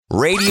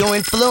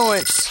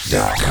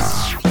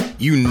RadioInfluence.com.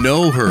 You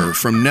know her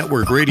from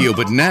network radio,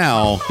 but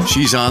now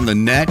she's on the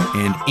net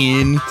and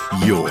in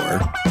your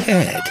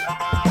head.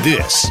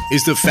 This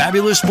is the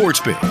Fabulous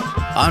Sports Babe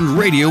on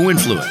Radio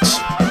Influence.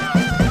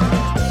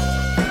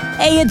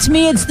 Hey, it's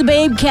me. It's the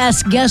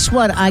Babecast. Guess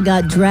what? I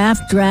got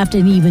draft,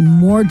 and even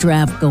more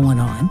draft going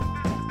on.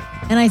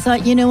 And I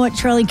thought, you know what?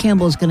 Charlie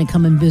Campbell is going to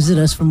come and visit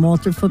us from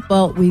Walter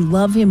Football. We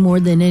love him more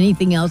than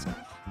anything else.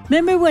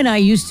 Remember when I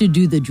used to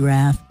do the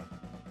draft?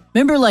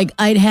 Remember, like,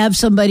 I'd have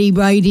somebody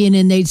write in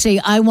and they'd say,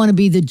 I want to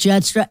be the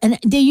Jets draft. And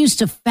they used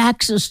to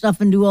fax us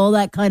stuff and do all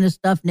that kind of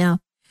stuff now.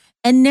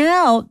 And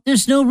now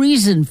there's no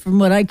reason from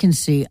what I can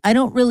see. I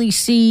don't really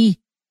see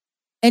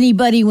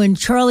anybody when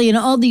Charlie and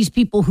all these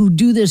people who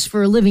do this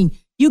for a living,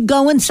 you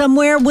going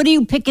somewhere? What are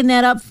you picking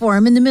that up for?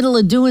 I'm in the middle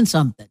of doing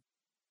something.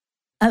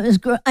 I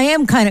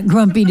am kind of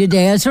grumpy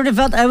today. I sort of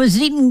felt I was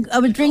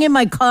drinking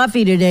my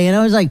coffee today and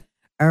I was like,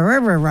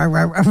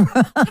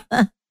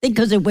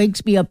 because it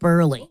wakes me up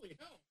early.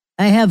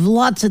 I have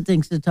lots of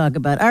things to talk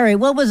about. All right,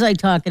 what was I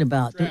talking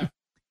about? Draft.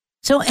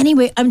 So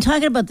anyway, I'm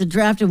talking about the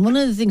draft, and one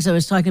of the things I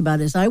was talking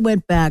about is I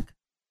went back,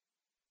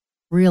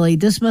 really,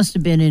 this must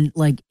have been in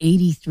like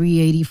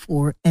 83,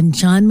 84, and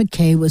John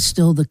McKay was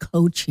still the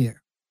coach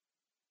here.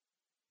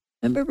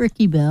 Remember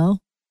Ricky Bell?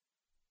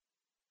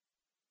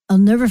 I'll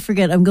never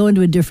forget. I'm going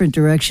to a different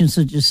direction,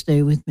 so just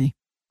stay with me.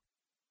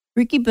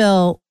 Ricky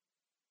Bell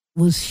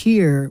was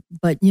here,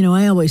 but, you know,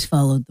 I always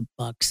followed the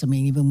Bucks. I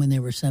mean, even when they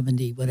were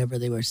 70, whatever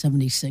they were,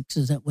 76,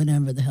 is that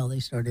whenever the hell they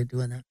started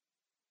doing that.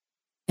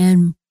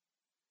 And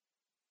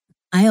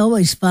I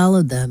always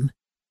followed them.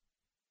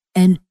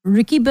 And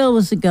Ricky Bell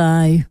was a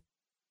guy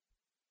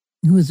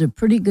who was a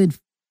pretty good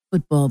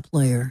football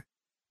player.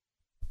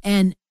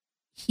 And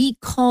he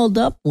called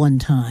up one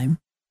time,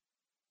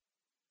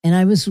 and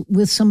I was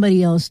with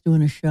somebody else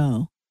doing a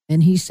show,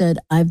 and he said,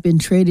 I've been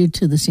traded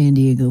to the San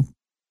Diego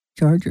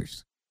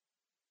Chargers.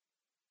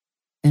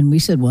 And we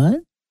said,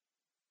 what?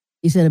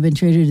 He said, I've been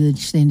traded to the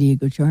San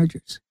Diego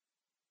Chargers.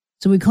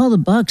 So we call the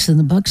Bucks, and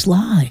the Bucks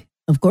lie.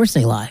 Of course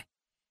they lie.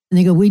 And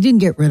they go, we didn't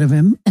get rid of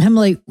him. And I'm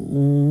like,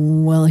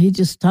 well, he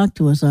just talked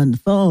to us on the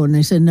phone. And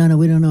they said, no,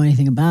 we don't know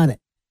anything about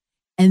it.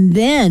 And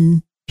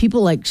then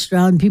people like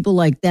Stroud and people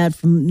like that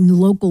from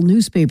local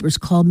newspapers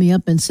called me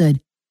up and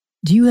said,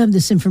 do you have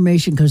this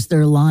information? Because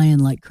they're lying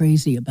like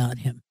crazy about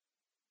him.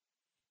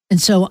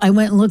 And so I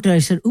went and looked and I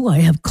said, I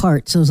have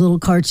carts, those little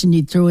carts, and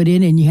you'd throw it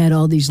in and you had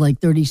all these like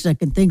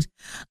 30-second things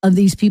of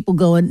these people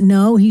going,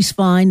 no, he's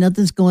fine,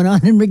 nothing's going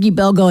on. And Ricky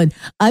Bell going,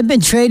 I've been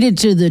traded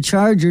to the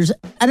Chargers.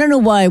 I don't know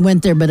why I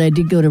went there, but I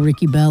did go to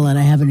Ricky Bell and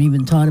I haven't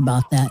even thought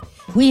about that.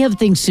 We have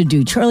things to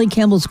do. Charlie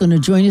Campbell's going to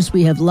join us.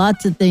 We have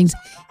lots of things.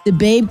 The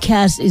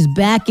Babecast is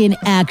back in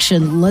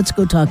action. Let's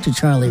go talk to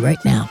Charlie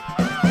right now.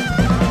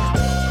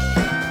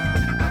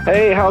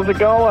 Hey, how's it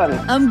going?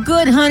 I'm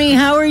good, honey.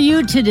 How are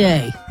you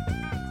today?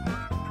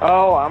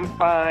 Oh, I'm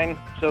fine.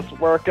 Just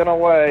working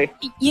away.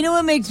 You know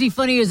what makes me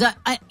funny is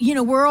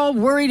we're all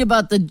worried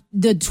about the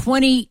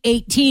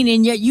 2018,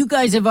 and yet you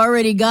guys have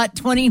already got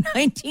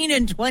 2019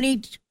 and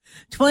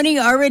 2020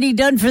 already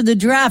done for the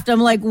draft. I'm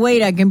like,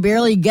 wait, I can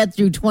barely get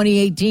through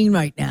 2018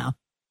 right now.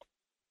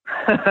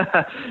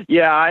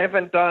 Yeah, I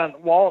haven't done.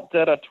 Walt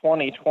did a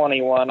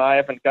 2021. I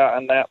haven't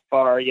gotten that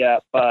far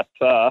yet, but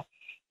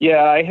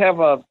yeah, I have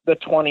the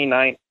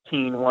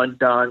 2019 one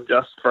done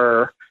just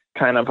for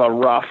kind of a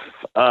rough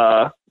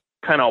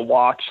kind of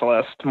watch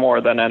list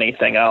more than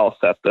anything else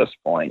at this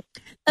point.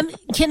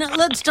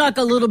 Let's talk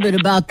a little bit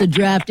about the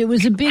draft. It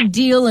was a big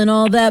deal and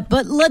all that,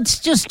 but let's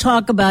just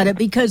talk about it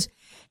because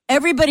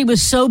everybody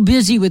was so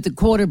busy with the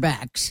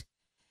quarterbacks.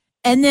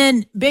 And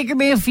then Baker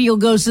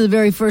Mayfield goes to the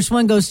very first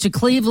one, goes to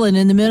Cleveland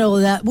in the middle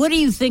of that. What do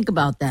you think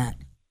about that?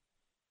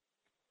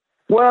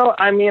 Well,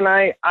 I mean,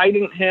 I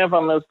didn't have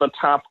him as the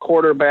top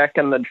quarterback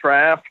in the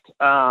draft.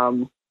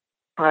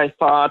 I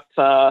thought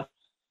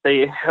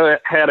they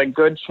had a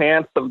good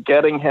chance of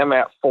getting him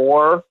at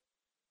 4,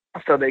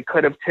 so they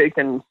could have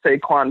taken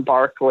Saquon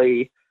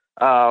Barkley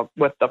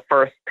with the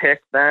first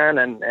pick then,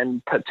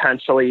 and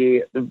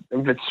potentially,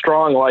 with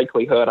strong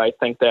likelihood, I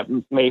think that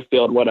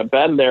Mayfield would have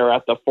been there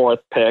at the 4th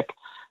pick.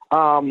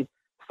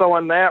 So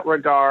in that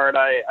regard,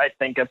 I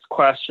think it's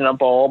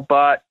questionable,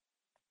 but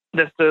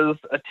this is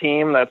a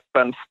team that's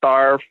been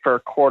starved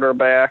for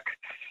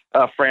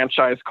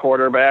franchise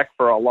quarterback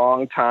for a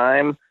long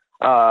time.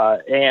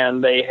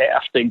 And they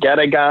have to get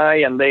a guy,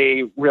 and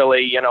they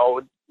really,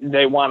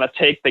 they want to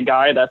take the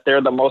guy that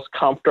they're the most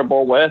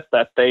comfortable with,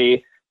 that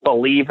they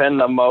believe in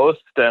the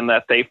most, and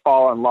that they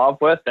fall in love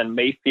with. And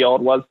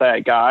Mayfield was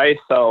that guy.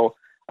 So,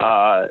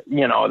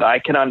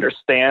 I can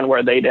understand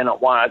where they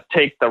didn't want to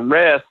take the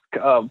risk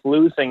of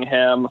losing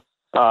him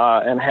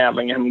and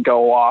having him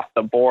go off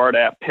the board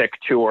at pick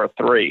 2 or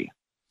 3.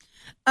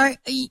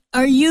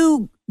 Are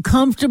you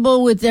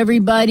comfortable with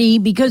everybody?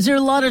 Because there's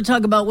a lot of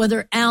talk about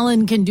whether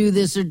Allen can do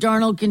this or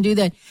Darnold can do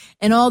that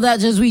and all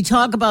that. As we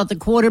talk about the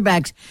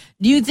quarterbacks,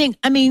 do you think,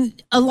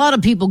 a lot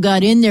of people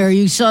got in there.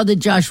 You saw that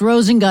Josh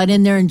Rosen got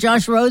in there, and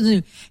Josh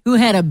Rosen, who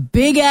had a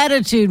big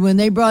attitude when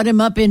they brought him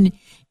up in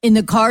in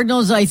the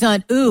Cardinals, I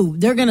thought, ooh,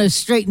 they're going to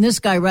straighten this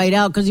guy right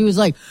out because he was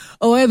like,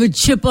 oh, I have a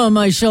chip on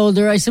my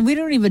shoulder. I said, we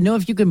don't even know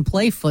if you can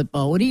play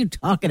football. What are you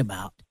talking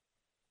about?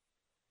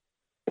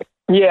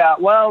 Yeah,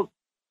 well,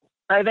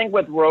 I think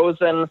with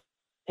Rosen,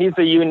 he's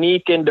a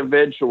unique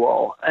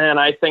individual, and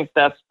I think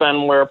that's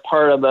been where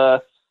part of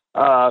the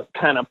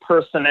kind of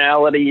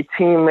personality,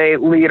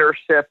 teammate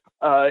leadership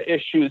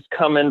issues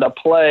come into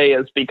play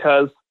is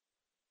because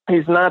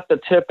he's not the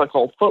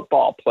typical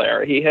football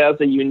player. He has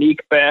a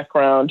unique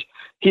background.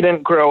 He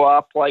didn't grow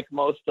up like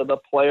most of the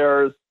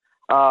players,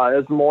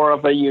 is more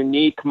of a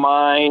unique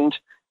mind,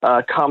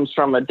 comes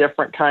from a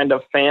different kind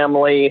of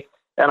family.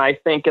 And I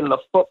think in the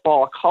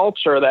football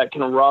culture that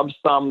can rub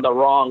some the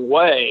wrong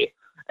way.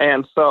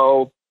 And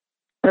so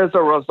as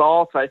a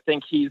result, I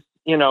think he's,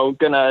 going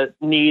to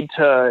need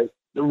to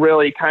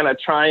really kind of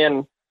try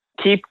and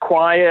keep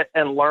quiet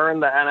and learn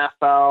the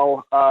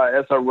NFL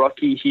as a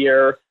rookie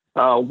here.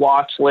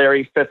 Watch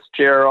Larry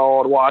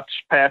Fitzgerald, watch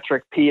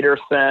Patrick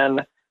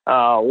Peterson,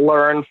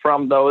 learn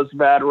from those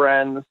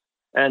veterans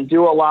and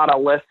do a lot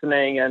of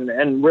listening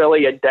and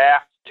really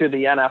adapt to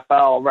the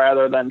NFL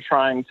rather than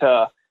trying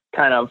to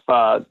kind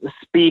of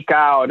speak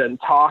out and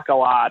talk a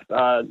lot.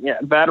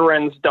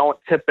 Veterans don't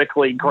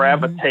typically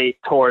gravitate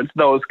towards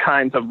those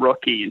kinds of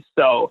rookies.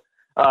 So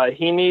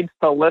he needs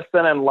to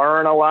listen and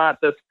learn a lot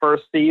this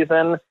first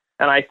season.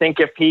 And I think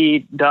if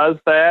he does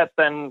that,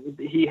 then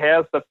he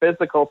has the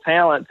physical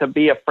talent to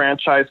be a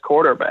franchise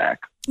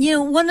quarterback.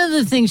 One of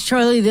the things,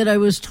 Charlie, that I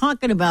was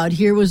talking about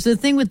here was the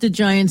thing with the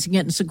Giants and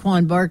getting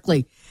Saquon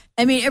Barkley.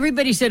 I mean,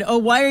 everybody said, oh,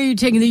 why are you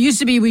taking – there used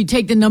to be we'd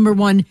take the number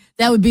one,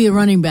 that would be a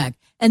running back.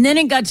 And then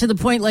it got to the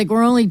point like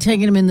we're only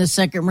taking him in the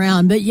second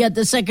round, but yet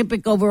the second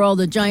pick overall,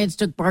 the Giants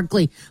took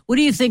Barkley. What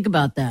do you think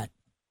about that?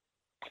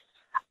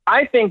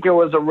 I think it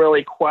was a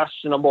really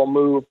questionable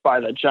move by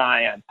the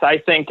Giants. I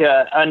think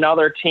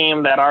another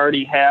team that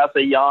already has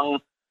a young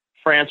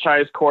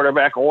franchise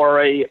quarterback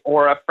or a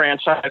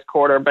franchise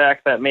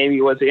quarterback that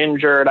maybe was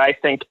injured, I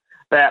think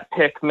that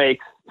pick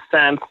makes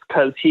sense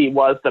because he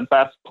was the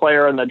best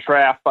player in the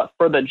draft. But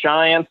for the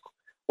Giants,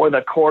 with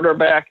a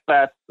quarterback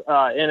that's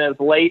in his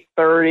late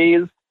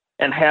 30s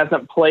and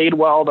hasn't played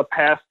well the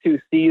past two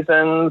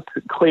seasons,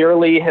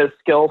 clearly his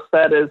skill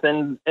set is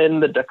in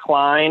the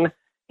decline.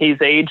 He's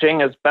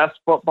aging. His best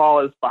football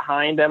is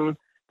behind him.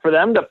 For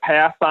them to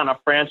pass on a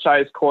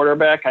franchise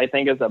quarterback, I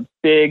think is a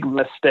big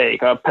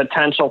mistake, a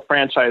potential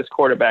franchise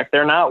quarterback.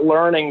 They're not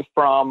learning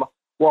from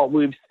what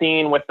we've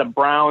seen with the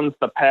Browns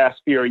the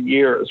past few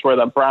years, where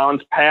the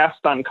Browns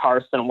passed on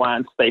Carson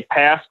Wentz, they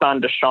passed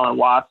on Deshaun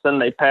Watson,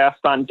 they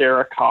passed on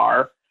Derek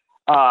Carr,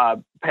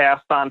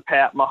 passed on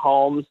Pat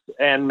Mahomes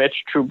and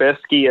Mitch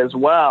Trubisky as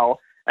well,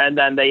 and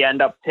then they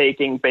end up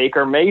taking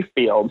Baker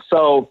Mayfield.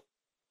 So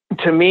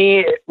to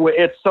me,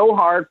 it's so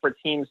hard for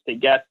teams to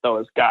get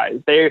those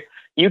guys.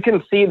 You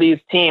can see these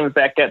teams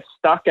that get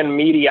stuck in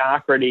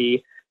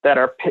mediocrity that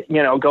are,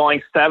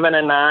 going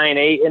 7-9,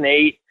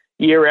 8-8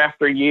 year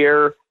after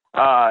year,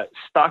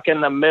 stuck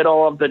in the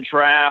middle of the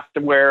draft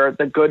where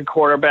the good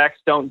quarterbacks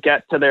don't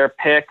get to their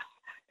picks,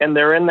 and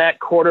they're in that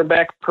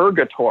quarterback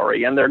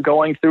purgatory, and they're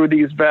going through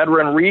these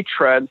veteran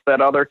retreads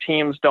that other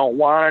teams don't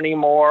want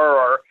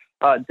anymore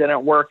or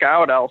didn't work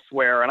out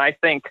elsewhere. And I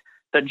think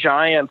the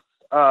Giants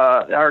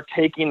are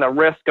taking the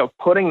risk of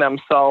putting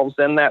themselves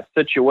in that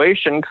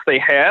situation because they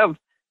have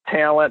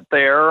talent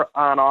there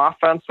on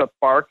offense with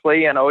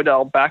Barkley and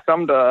Odell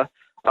Beckham to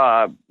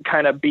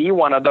kind of be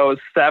one of those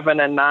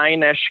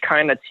 7-9-ish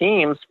kind of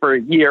teams for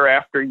year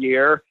after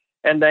year.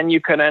 And then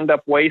you could end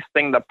up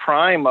wasting the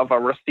prime of a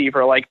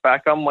receiver like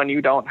Beckham when you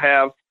don't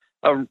have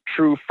a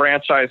true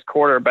franchise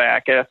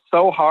quarterback. And it's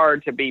so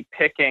hard to be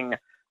picking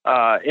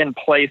in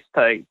place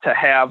to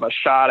have a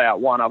shot at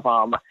one of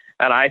them.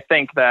 And I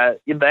think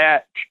that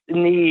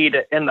need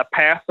in the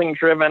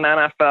passing-driven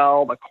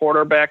NFL, the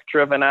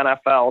quarterback-driven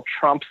NFL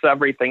trumps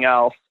everything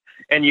else.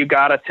 And you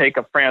got to take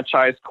a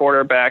franchise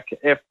quarterback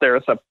if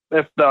there's a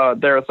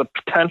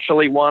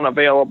potentially one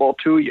available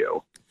to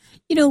you.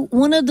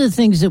 One of the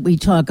things that we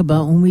talk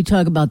about when we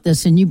talk about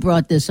this, and you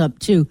brought this up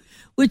too,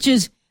 which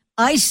is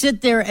I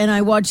sit there and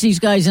I watch these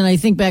guys and I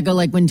think back of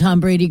like when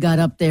Tom Brady got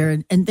up there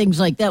and things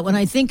like that. When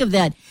I think of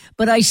that,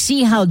 but I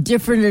see how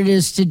different it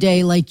is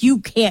today. Like you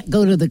can't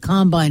go to the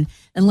combine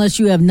unless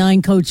you have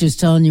 9 coaches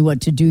telling you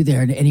what to do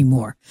there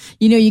anymore.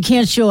 You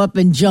can't show up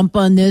and jump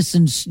on this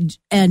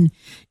and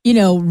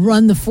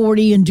run the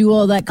 40 and do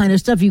all that kind of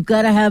stuff. You've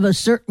got to have a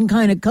certain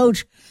kind of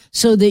coach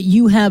so that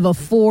you have a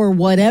 4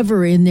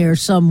 whatever in there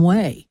some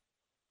way.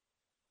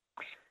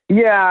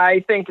 Yeah,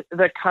 I think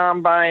the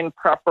combine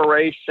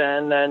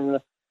preparation and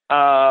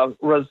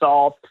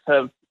results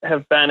have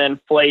been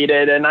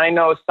inflated. And I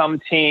know some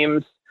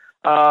teams,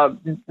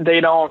 they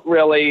don't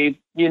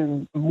really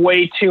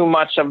way too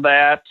much of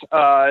that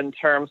in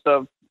terms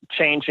of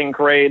changing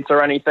grades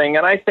or anything.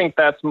 And I think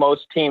that's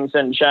most teams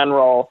in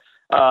general.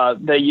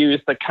 They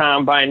use the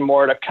combine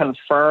more to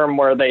confirm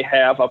where they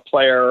have a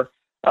player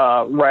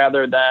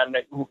rather than,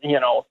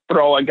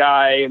 throw a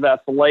guy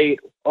that's late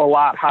a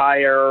lot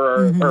higher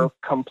or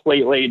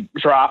completely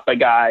drop a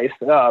guy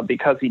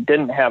because he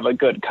didn't have a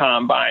good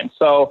combine.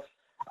 So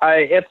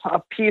it's a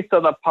piece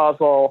of the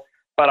puzzle,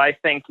 but I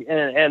think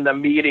in the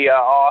media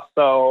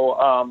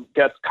also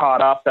gets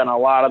caught up in a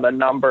lot of the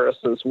numbers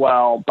as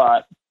well.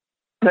 But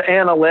the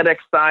analytics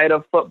side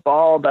of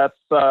football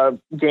that's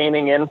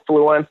gaining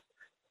influence,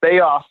 they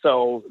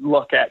also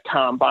look at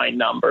combine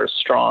numbers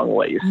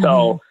strongly.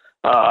 So,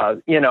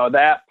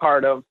 that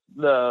part of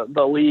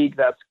the league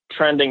that's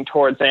trending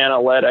towards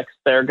analytics,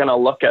 they're going to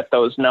look at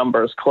those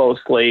numbers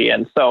closely.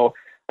 And so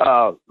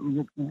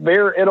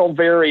it'll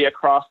vary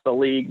across the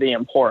league, the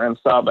importance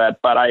of it.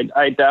 But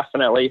I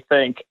definitely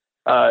think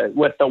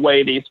with the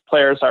way these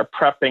players are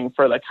prepping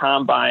for the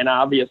combine,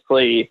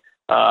 obviously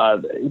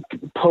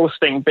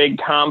posting big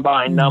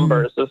combine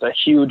numbers is a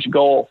huge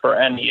goal for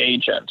any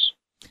agent.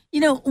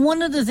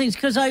 One of the things,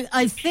 because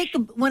I think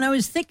when I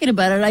was thinking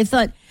about it, I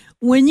thought,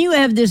 when you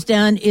have this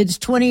down, it's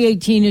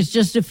 2018, it's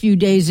just a few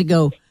days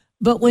ago.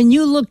 But when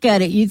you look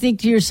at it, you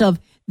think to yourself,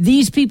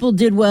 these people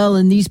did well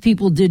and these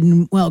people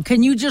didn't well.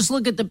 Can you just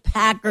look at the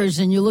Packers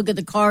and you look at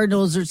the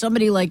Cardinals or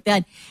somebody like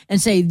that and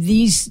say,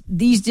 these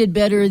did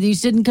better,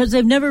 these didn't? Because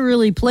they've never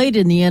really played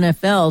in the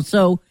NFL.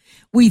 So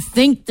we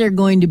think they're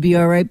going to be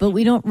all right, but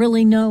we don't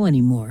really know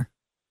anymore.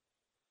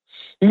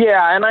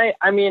 Yeah, and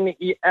I mean,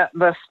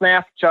 the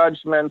snap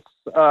judgments,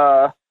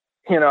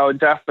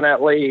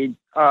 definitely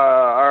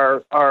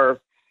are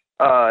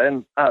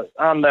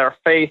on their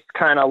face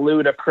kind of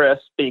ludicrous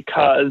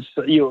because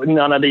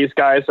none of these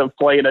guys have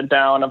played a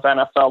down of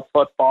NFL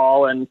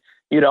football, and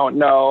you don't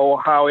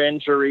know how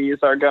injuries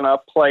are going to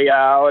play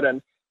out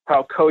and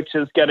how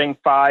coaches getting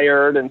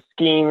fired and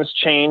schemes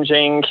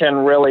changing can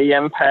really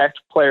impact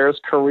players'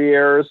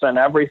 careers and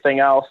everything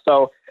else.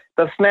 So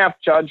the snap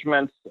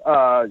judgments,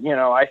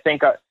 I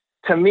think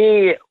to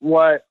me,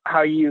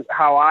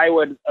 how I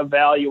would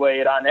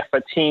evaluate on if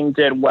a team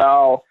did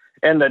well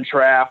in the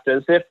draft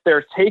is if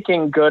they're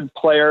taking good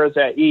players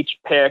at each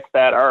pick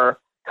that are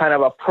kind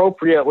of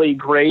appropriately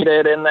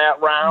graded in that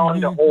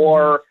round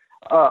or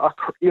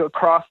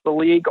across the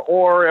league,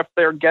 or if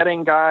they're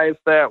getting guys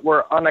that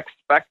were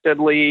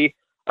unexpectedly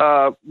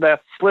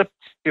that slipped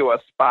to a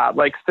spot,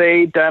 like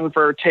say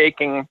Denver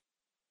taking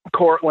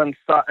Cortland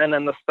Sutton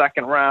in the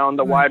second round,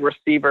 the wide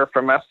receiver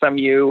from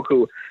SMU,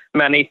 who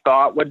many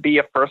thought would be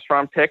a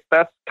first-round pick.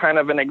 That's kind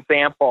of an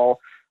example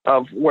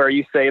of where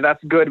you say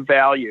that's good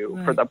value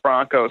for the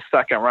Broncos'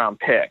 second-round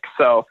pick.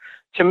 So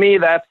to me,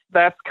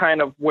 that's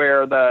kind of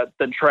where the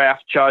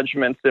draft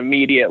judgments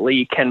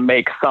immediately can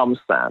make some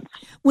sense.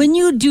 When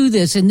you do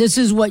this, and this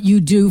is what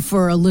you do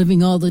for a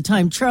living all the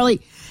time,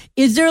 Charlie,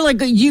 is there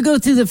you go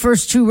through the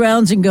first two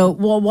rounds and go,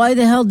 well, why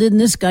the hell didn't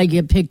this guy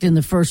get picked in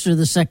the first or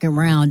the second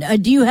round?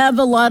 Do you have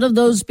a lot of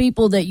those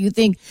people that you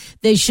think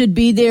they should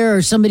be there,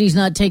 or somebody's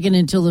not taken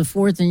until the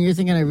fourth and you're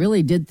thinking, I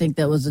really did think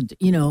that was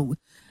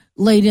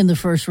late in the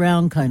first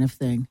round kind of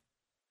thing?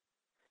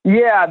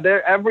 Yeah,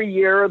 every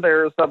year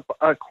there's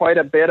quite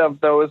a bit of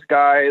those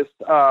guys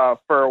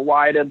for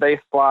why did they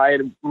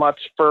slide much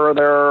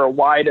further, or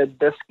why did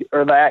this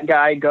or that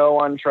guy go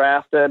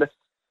undrafted.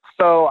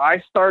 So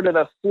I started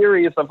a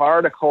series of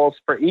articles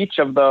for each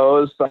of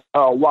those,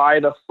 why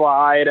the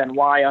slide and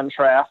why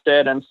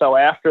undrafted. And so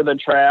after the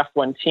draft,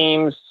 when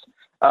teams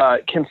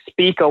can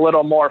speak a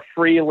little more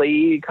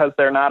freely because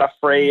they're not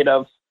afraid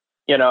of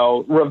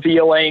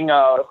revealing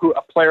who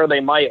a player they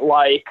might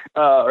like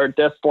or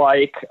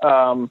dislike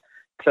to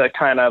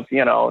kind of,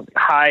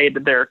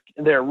 hide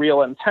their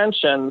real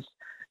intentions.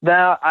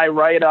 That I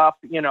write up,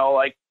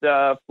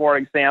 for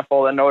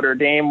example, the Notre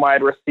Dame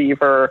wide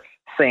receiver,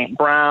 St.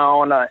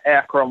 Brown,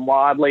 Akram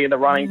Wadley, the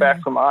running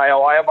back from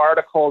Iowa. I have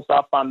articles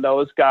up on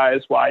those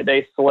guys, why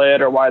they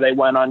slid or why they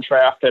went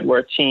undrafted,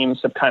 where teams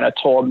have kind of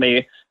told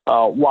me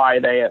why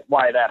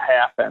that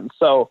happened.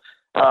 So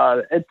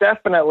it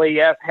definitely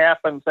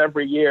happens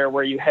every year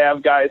where you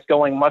have guys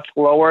going much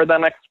lower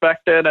than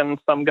expected and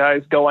some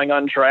guys going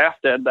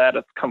undrafted that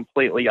it's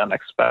completely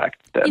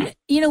unexpected.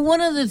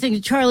 One of the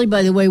things, Charlie,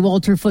 by the way,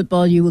 Walter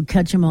Football, you will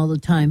catch him all the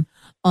time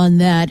on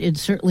that. It's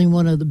certainly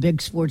one of the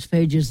big sports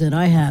pages that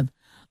I have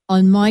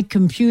on my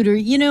computer.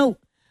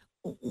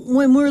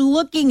 When we're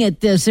looking at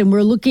this and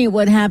we're looking at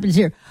what happens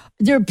here,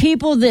 there are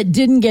people that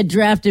didn't get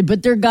drafted,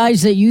 but they're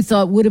guys that you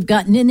thought would have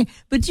gotten in.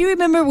 But do you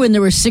remember when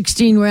there were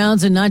 16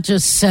 rounds and not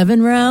just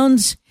 7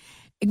 rounds?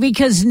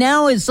 Because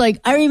now it's like,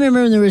 I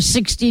remember when there were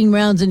 16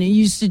 rounds and it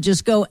used to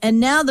just go. And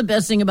now the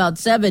best thing about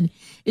 7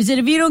 is that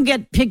if you don't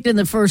get picked in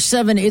the first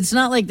 7, it's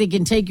not like they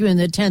can take you in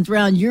the 10th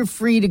round. You're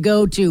free to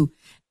go to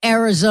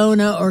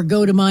Arizona or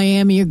go to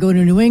Miami or go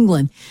to New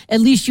England.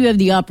 At least you have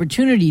the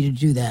opportunity to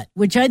do that,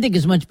 which I think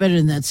is much better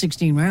than that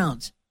 16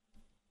 rounds.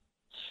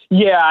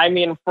 Yeah, I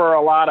mean, for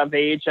a lot of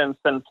agents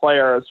and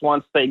players,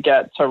 once they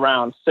get to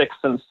round 6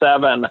 and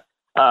 7,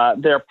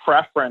 their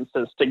preference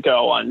is to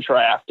go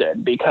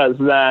undrafted because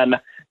then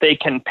they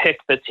can pick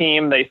the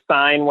team they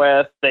sign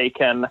with. They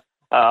can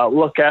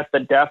look at the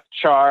depth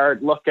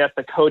chart, look at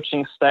the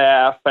coaching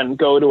staff, and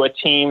go to a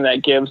team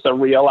that gives a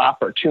real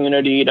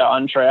opportunity to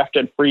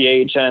undrafted free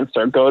agents,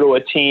 or go to a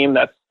team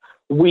that's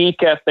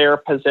weak at their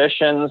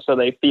position so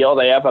they feel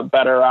they have a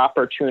better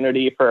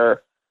opportunity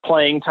for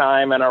playing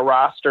time and a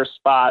roster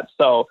spot.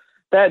 So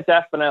that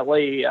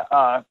definitely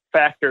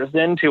factors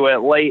into it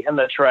late in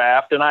the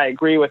draft. And I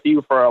agree with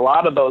you, for a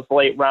lot of those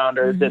late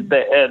rounders,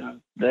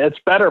 it's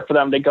better for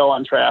them to go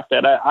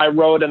undrafted. I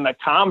wrote in the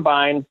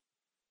Combine,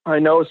 I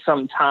know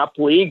some top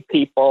league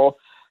people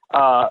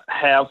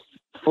have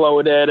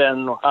floated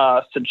and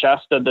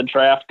suggested the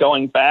draft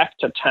going back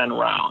to 10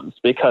 rounds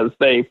because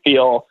they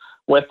feel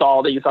with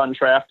all these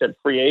undrafted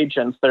free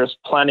agents, there's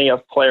plenty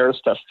of players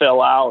to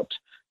fill out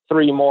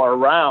 3 more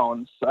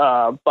rounds.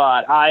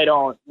 But I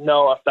don't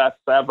know if that's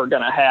ever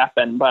going to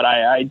happen. But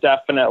I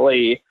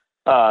definitely,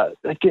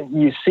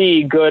 you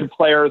see good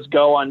players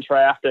go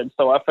undrafted.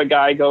 So if a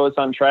guy goes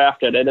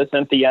undrafted, it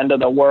isn't the end of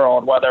the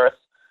world, whether it's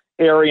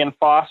Arian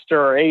Foster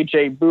or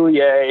A.J.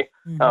 Bouye.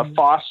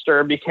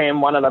 Foster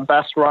became one of the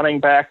best running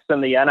backs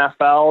in the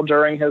NFL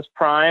during his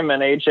prime,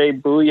 and A.J.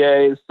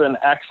 Bouye is an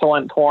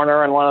excellent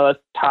corner and one of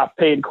the top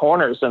paid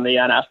corners in the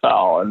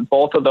NFL. And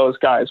both of those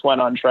guys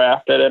went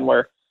undrafted and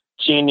were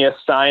genius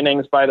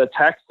signings by the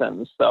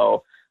Texans.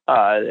 So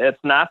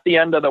it's not the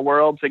end of the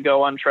world to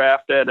go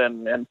undrafted,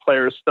 and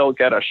players still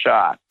get a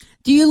shot.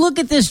 Do you look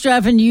at this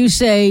draft and you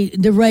say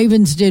the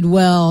Ravens did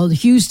well,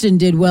 Houston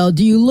did well?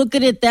 Do you look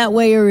at it that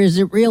way, or is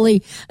it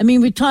really, I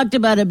mean, we talked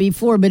about it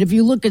before, but if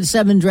you look at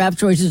 7 draft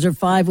choices or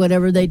 5,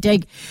 whatever they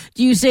take,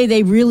 do you say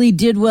they really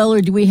did well,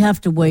 or do we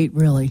have to wait,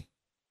 really?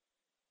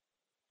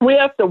 We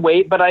have to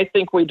wait, but I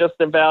think we just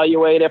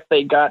evaluate if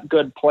they got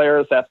good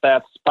players at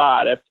that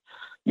spot. If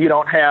you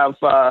don't have,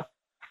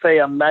 say,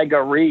 a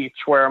mega reach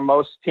where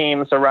most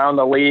teams around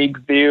the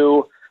league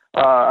view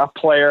a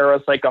player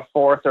as like a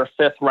 4th or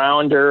 5th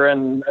rounder,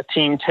 and a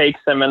team takes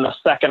them in the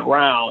 2nd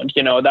round,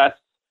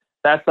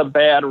 that's a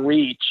bad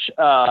reach,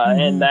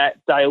 and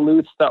that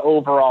dilutes the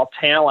overall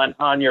talent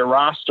on your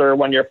roster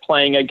when you're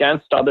playing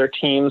against other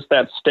teams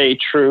that stay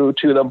true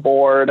to the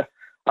board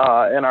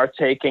and are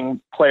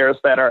taking players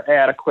that are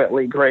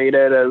adequately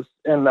graded as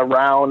in the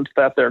round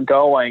that they're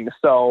going.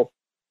 So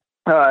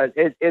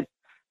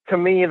to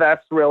me,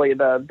 that's really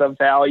the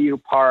value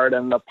part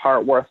and the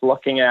part worth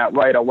looking at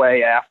right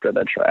away after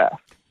the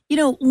draft.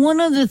 One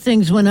of the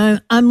things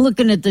when I'm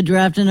looking at the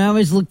draft, and I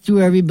always look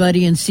through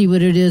everybody and see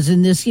what it is,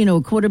 and this,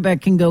 a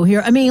quarterback can go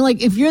here. I mean,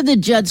 like, if you're the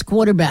Jets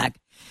quarterback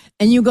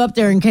and you go up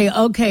there and say,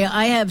 okay,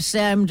 I have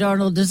Sam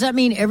Darnold, does that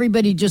mean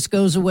everybody just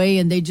goes away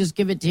and they just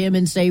give it to him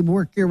and say,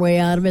 work your way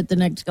out of it the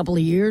next couple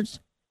of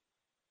years?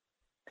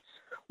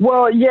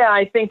 Well, yeah,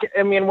 I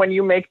mean, when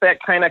you make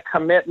that kind of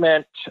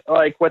commitment,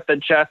 like with the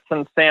Jets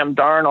and Sam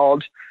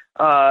Darnold,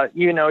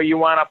 you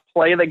want to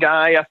play the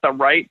guy at the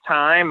right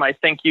time. I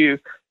think you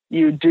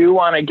do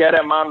want to get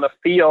him on the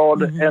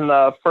field in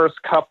the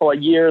first couple of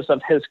years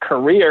of his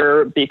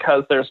career,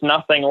 because there's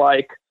nothing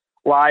like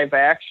live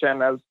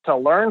action as to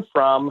learn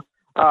from.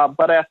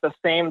 But at the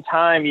same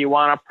time, you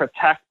want to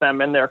protect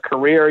them in their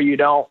career. You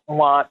don't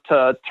want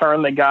to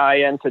turn the guy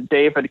into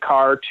David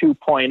Carr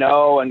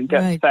 2.0 and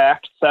get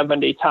sacked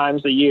 70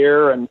 times a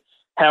year and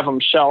have him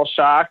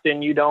shell-shocked.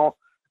 And you don't,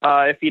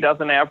 if he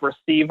doesn't have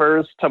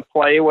receivers to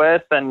play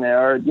with, and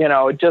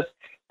just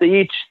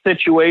each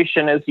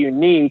situation is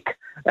unique.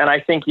 And I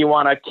think you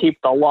want to keep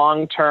the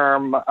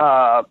long-term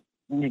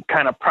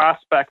kind of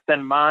prospects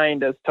in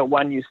mind as to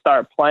when you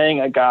start playing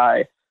a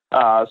guy.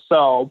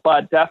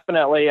 But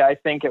definitely, I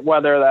think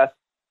whether that's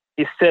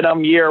you sit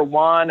him year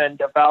 1 and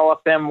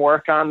develop him,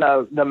 work on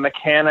the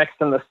mechanics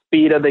and the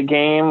speed of the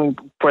game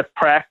with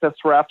practice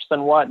reps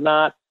and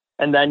whatnot,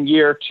 and then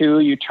year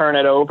 2, you turn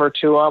it over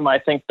to him. I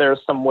think there's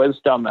some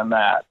wisdom in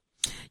that.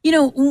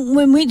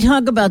 When we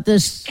talk about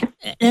this,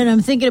 and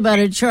I'm thinking about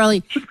it,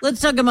 Charlie, let's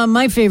talk about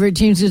my favorite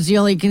teams. It's the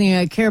only thing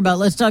I care about.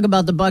 Let's talk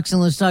about the Bucs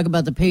and let's talk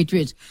about the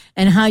Patriots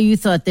and how you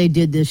thought they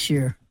did this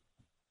year.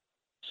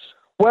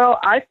 Well,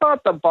 I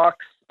thought the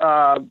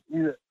Bucs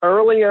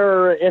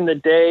earlier in the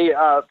day,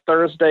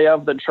 Thursday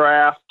of the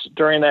draft,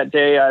 during that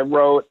day, I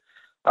wrote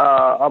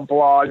a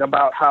blog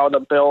about how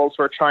the Bills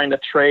were trying to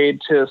trade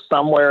to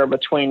somewhere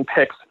between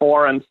picks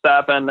 4 and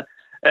 7.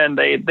 And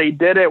they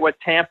did it with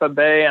Tampa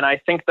Bay, and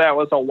I think that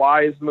was a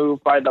wise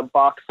move by the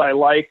Bucs. I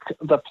like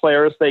the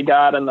players they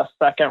got in the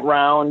 2nd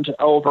round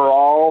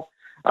overall.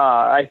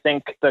 I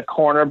think the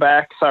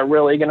cornerbacks are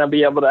really going to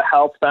be able to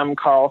help them,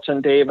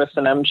 Carlton Davis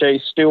and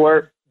MJ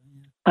Stewart.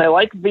 I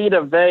like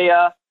Vita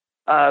Vea,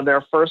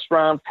 their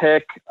 1st-round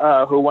pick,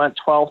 who went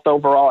 12th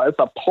overall as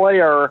a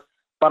player,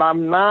 but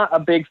I'm not a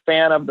big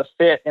fan of the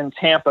fit in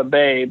Tampa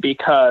Bay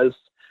because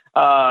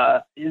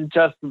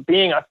just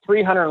being a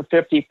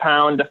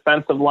 350-pound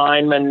defensive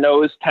lineman,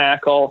 nose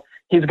tackle,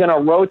 he's going to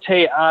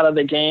rotate out of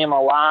the game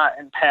a lot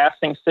in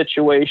passing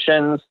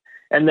situations.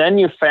 And then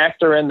you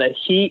factor in the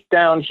heat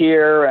down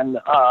here and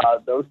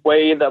the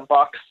way the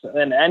Bucs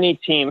and any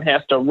team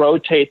has to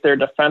rotate their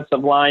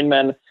defensive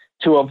linemen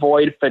to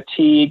avoid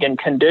fatigue, and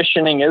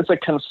conditioning is a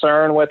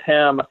concern with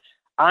him.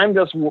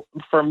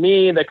 for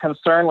me, the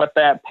concern with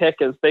that pick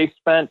is they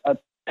spent a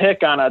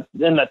pick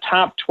in the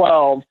top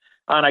 12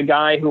 on a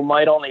guy who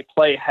might only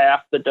play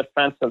half the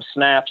defensive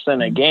snaps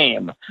in a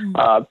game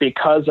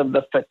because of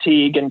the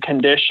fatigue and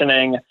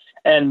conditioning.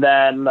 And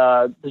then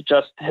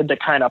just the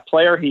kind of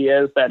player he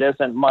is that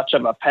isn't much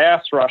of a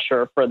pass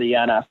rusher for the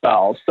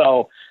NFL.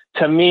 So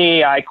to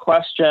me, I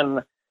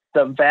question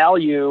the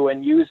value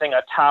in using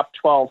a top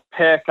 12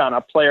 pick on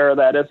a player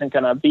that isn't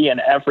going to be an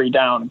every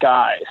down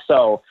guy.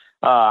 So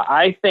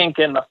I think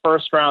in the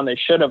first round, they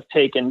should have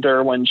taken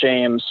Derwin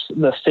James,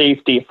 the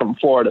safety from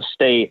Florida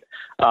State.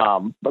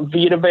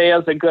 Vita Vea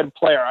is a good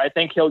player. I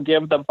think he'll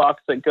give the Bucs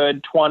a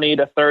good 20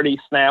 to 30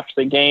 snaps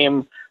a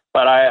game.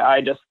 But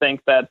I just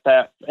think that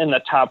in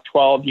the top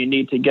 12, you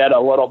need to get a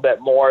little bit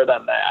more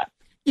than that.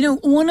 You know,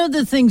 one of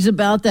the things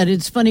about that,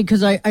 it's funny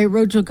because I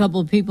wrote to a couple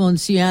of people in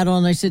Seattle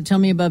and I said, tell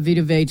me about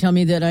Vita Vea. Tell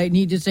me that I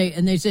need to say,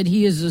 and they said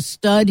he is a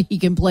stud. He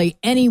can play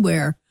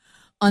anywhere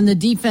on the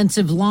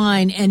defensive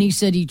line. And he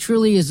said he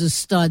truly is a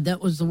stud. That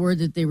was the word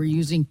that they were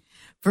using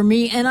for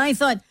me. And I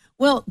thought,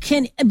 well,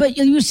 but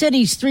you said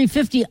he's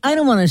 350. I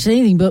don't want to say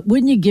anything, but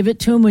wouldn't you give it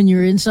to him when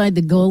you're inside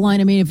the goal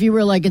line? I mean, if you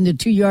were like in the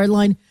 2-yard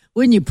line,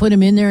 wouldn't you put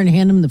him in there and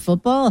hand him the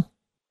football?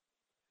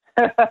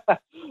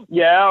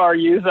 Yeah, or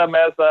use him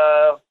as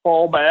a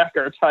fullback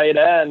or tight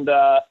end.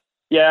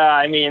 Yeah,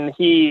 I mean,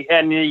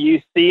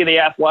 you see the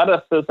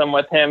athleticism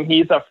with him.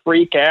 He's a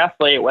freak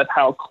athlete with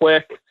how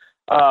quick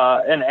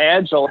and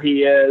agile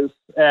he is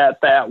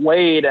at that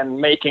weight and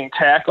making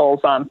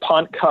tackles on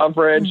punt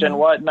coverage and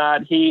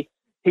whatnot.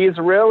 He's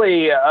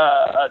really,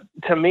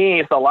 to me,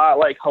 it's a lot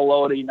like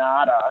Haloti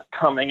Ngata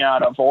coming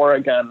out of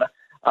Oregon.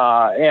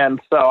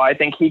 And so I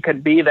think he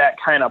could be that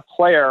kind of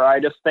player. I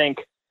just think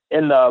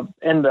in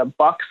the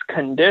Bucs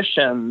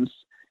conditions,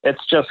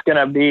 it's just going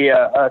to be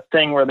a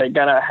thing where they're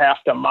going to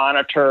have to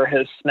monitor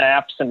his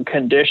snaps and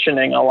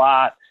conditioning a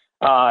lot.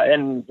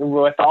 And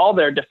with all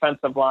their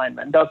defensive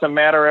linemen, doesn't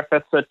matter if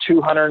it's a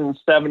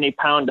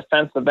 270-pound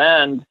defensive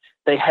end,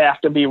 they have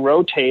to be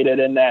rotated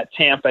in that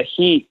Tampa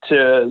heat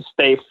to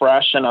stay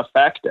fresh and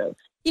effective.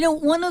 You know,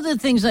 one of the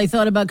things I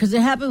thought about, because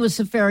it happened with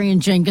Safarian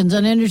Jenkins,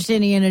 and I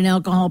understand he had an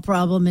alcohol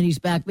problem and he's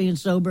back being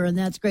sober, and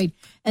that's great.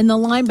 And the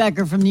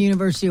linebacker from the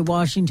University of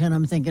Washington,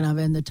 I'm thinking of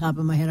in the top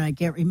of my head, I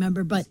can't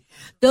remember. But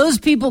those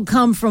people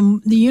come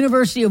from the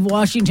University of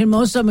Washington.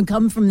 Most of them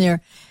come from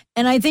there.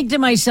 And I think to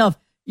myself,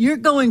 you're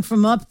going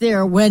from up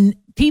there when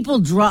people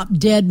drop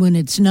dead when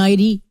it's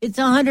 90. It's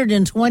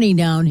 120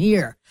 down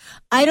here.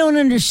 I don't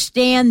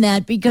understand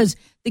that because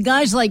the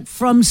guy's like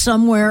from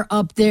somewhere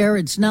up there.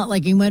 It's not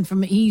like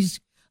he's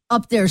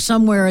up there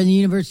somewhere in the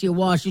University of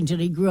Washington.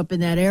 He grew up in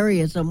that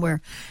area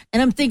somewhere.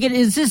 And I'm thinking,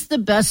 is this the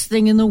best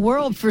thing in the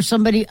world for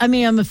somebody? I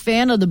mean, I'm a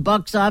fan of the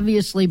Bucs,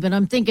 obviously, but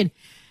I'm thinking,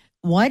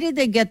 why did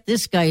they get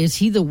this guy? Is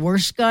he the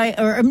worst guy?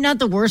 Or I'm not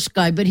the worst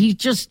guy, but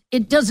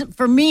it doesn't,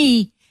 for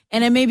me,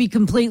 and I may be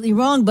completely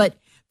wrong, but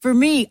for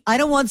me, I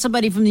don't want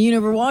somebody from the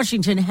University of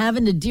Washington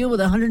having to deal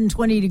with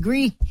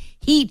 120-degree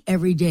heat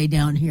every day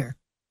down here.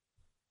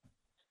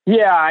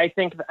 Yeah,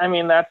 I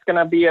mean, that's going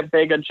to be a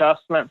big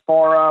adjustment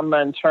for him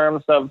in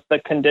terms of the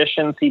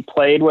conditions he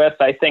played with.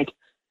 I think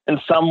in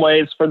some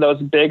ways for those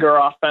bigger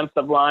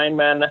offensive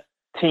linemen,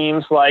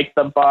 teams like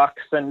the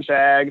Bucs and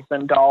Jags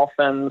and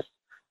Dolphins,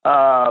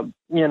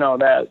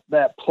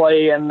 that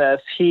play in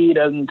this heat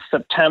in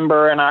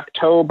September and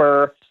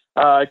October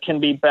can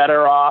be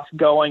better off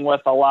going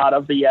with a lot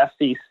of the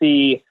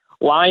SEC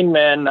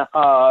linemen,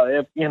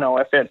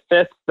 if it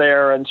fits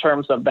there in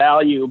terms of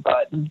value,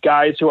 but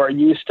guys who are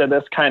used to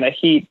this kind of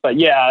heat. But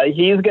yeah,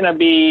 he's going to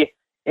be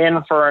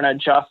in for an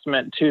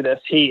adjustment to this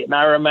heat. And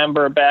I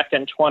remember back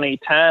in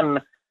 2010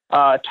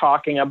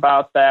 talking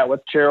about that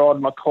with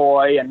Gerald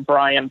McCoy and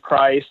Brian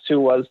Price,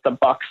 who was the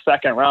Bucs'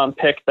 second-round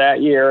pick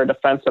that year,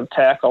 defensive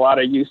tackle out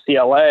of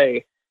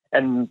UCLA,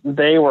 and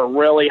they were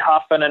really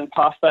huffing and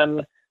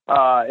puffing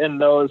in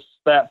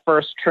that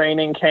first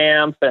training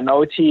camp and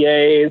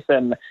OTAs,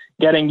 and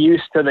getting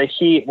used to the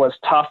heat was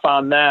tough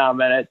on them.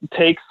 And it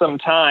takes some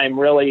time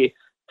really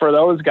for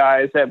those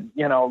guys that,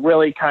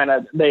 really kind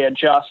of, they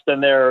adjust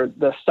in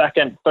the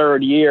second,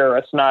 third year.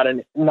 It's not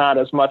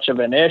as much of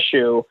an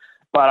issue,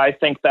 but I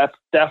think that's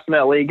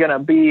definitely going to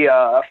be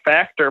a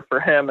factor for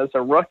him as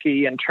a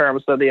rookie in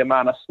terms of the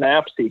amount of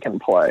snaps he can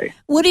play.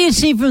 What do you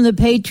see from the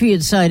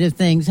Patriots side of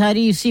things? How do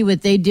you see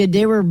what they did?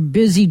 They were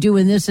busy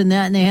doing this and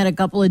that, and they had a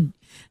couple of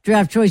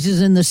draft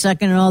choices in the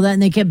second and all that,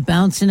 and they kept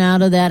bouncing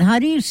out of that. How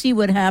do you see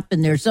what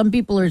happened there? Some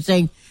people are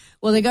saying,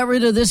 well, they got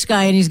rid of this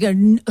guy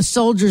and a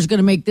soldier's going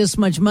to make this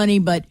much money.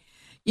 But,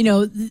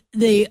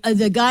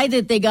 the guy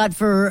that they got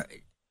for,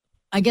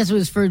 I guess it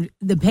was for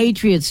the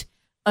Patriots,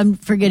 I'm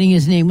forgetting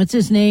his name. What's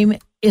his name?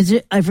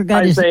 I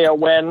forgot Isaiah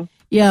Wynn.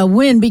 Yeah,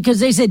 Wynn, because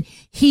they said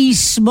he's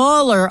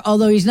smaller,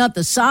 although he's not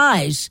the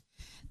size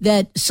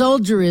that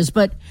Soldier is.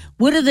 But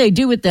what do they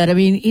do with that? I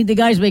mean, the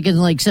guy's making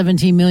like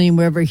 $17 million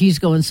wherever he's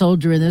going,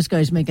 Soldier, and this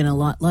guy's making a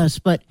lot less.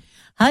 But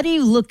how do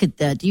you look at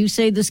that? Do you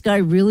say this guy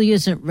really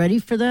isn't ready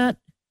for that?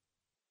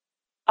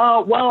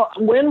 Well,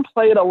 Wynn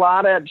played a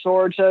lot at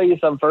Georgia. He's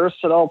a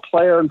versatile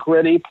player,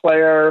 gritty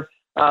player,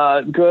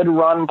 good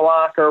run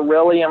blocker,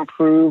 really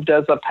improved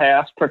as a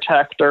pass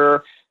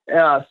protector.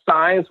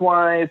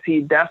 Size-wise, he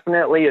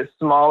definitely is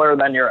smaller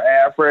than your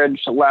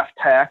average left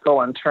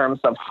tackle in terms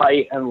of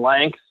height and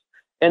length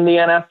in the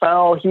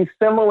NFL. He's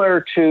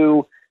similar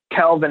to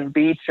Kelvin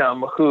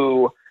Beachum,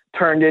 who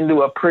turned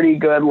into a pretty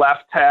good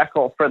left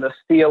tackle for the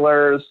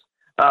Steelers,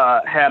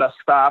 had a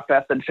stop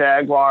at the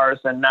Jaguars,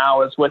 and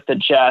now is with the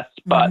Jets,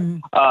 but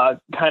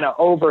kind of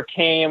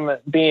overcame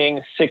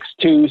being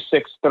 6'2",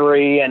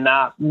 6'3", and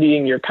not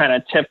being your kind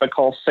of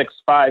typical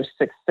 6'5",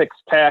 6'6"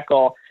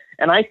 tackle.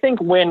 And I think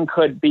Wynn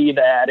could be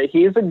that.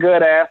 He's a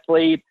good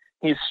athlete.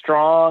 He's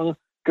strong,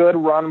 good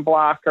run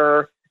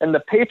blocker. And the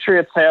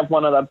Patriots have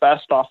one of the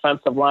best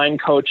offensive line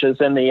coaches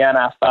in the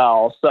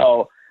NFL.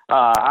 So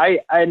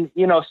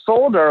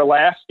Solder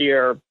last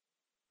year,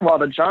 while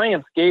the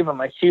Giants gave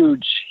him a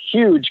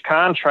huge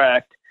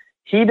contract,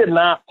 he did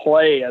not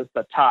play as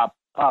the top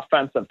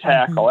offensive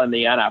tackle in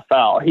the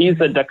NFL. He's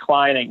a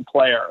declining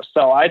player.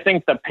 So I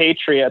think the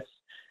Patriots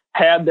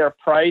had their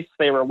price.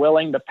 They were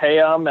willing to pay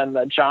him, and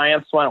the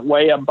Giants went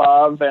way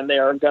above, and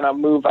they're going to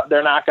move.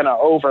 They're not going to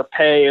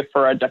overpay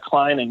for a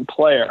declining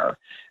player.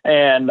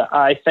 And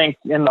I think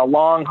in the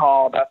long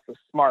haul, that's a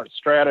smart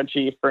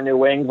strategy for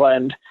New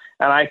England.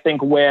 And I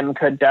think Wynn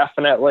could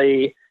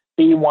definitely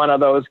be one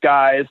of those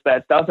guys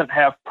that doesn't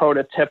have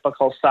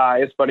prototypical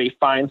size, but he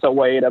finds a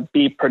way to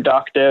be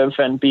productive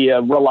and be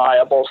a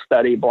reliable,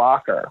 steady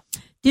blocker.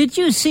 Did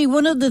you see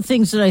one of the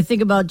things that I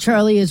think about,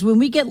 Charlie, is when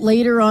we get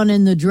later on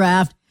in the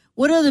draft,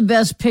 what are the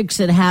best picks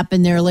that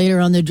happen there later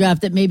on the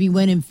draft that maybe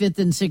went in 5th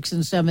and 6th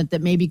and 7th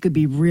that maybe could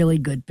be really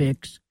good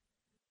picks?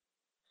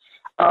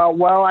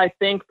 Well, I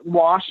think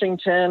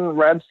Washington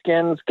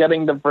Redskins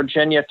getting the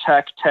Virginia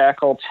Tech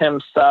tackle Tim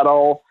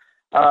Settle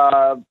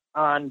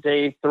on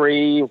day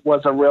 3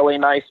 was a really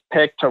nice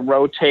pick to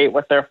rotate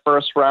with their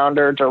first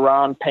rounder,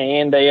 Deron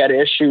Payne. They had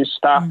issues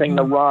stopping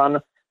the run.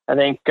 I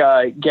think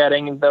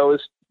getting those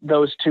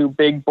two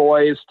big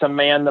boys to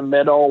man the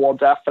middle will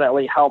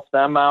definitely help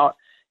them out.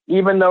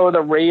 Even though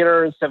the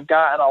Raiders have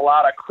gotten a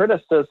lot of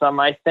criticism,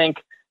 I think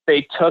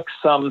they took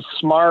some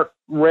smart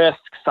risks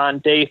on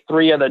day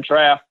 3 of the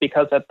draft,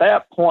 because at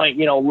that point,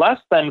 less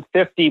than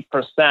 50%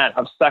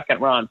 of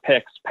second-round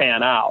picks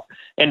pan out.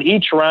 And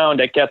each round,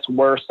 it gets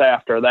worse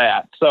after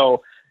that.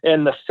 So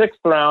in the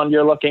 6th round,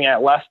 you're looking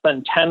at less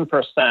than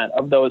 10%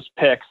 of those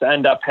picks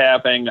end up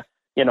having,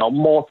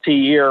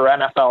 multi-year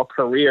NFL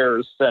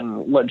careers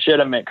and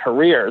legitimate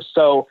careers.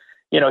 So,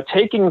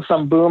 taking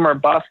some boom or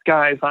bust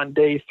guys on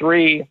day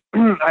 3,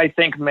 I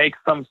think makes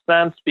some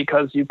sense,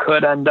 because you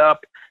could end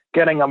up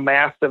getting a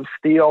massive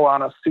steal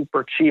on a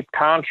super cheap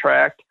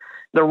contract.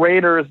 The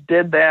Raiders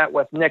did that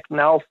with Nick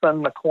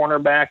Nelson, the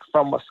cornerback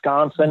from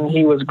Wisconsin.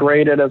 He was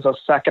graded as a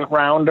second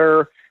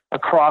rounder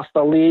across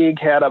the league,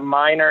 had a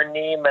minor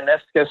knee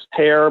meniscus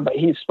tear, but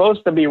he's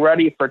supposed to be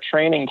ready for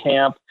training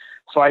camp.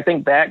 So I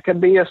think that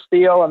could be a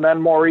steal. And then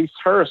Maurice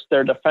Hurst,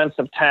 their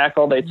defensive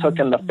tackle, they took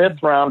in the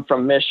 5th round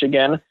from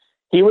Michigan.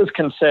 He was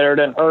considered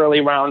an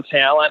early round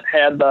talent,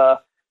 had a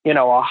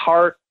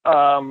heart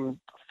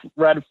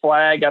red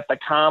flag at the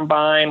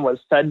combine, was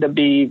said to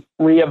be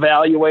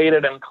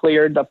reevaluated and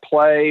cleared to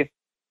play,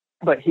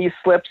 but he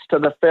slips to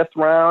the 5th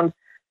round.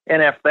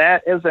 And if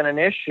that isn't an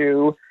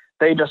issue,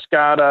 they just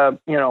got a,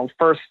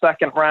 first,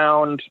 second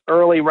round,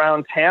 early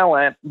round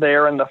talent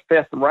there in the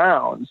 5th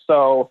round.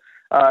 So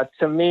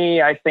to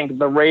me, I think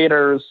the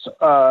Raiders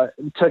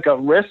took a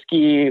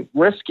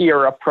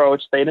riskier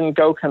approach. They didn't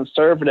go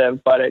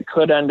conservative, but it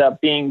could end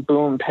up being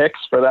boom picks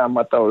for them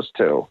with those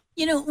two.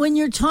 When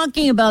you're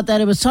talking about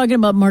that, I was talking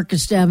about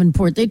Marcus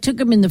Davenport. They took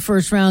him in the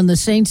 1st round. The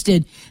Saints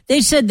did.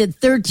 They said that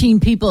 13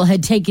 people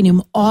had taken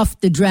him off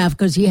the draft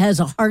because he has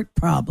a heart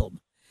problem.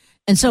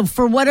 And so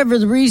for whatever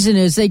the reason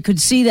is, they could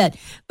see that.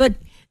 But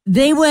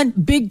they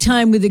went big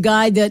time with a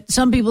guy that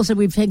some people said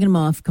we've taken him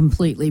off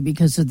completely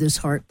because of this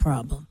heart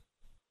problem.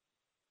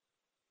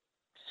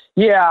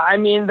 Yeah, I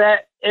mean,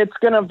 that it's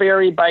going to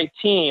vary by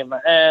team.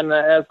 And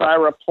as I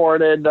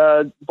reported,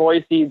 the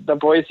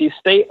Boise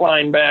State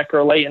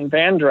linebacker Leighton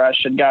Vander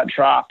Esch had got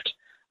dropped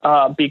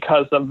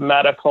because of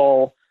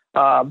medical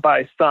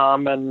by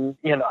some. And,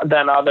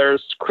 then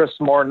others, Chris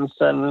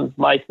Mortensen,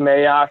 Mike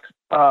Mayock,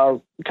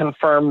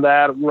 confirmed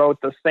that,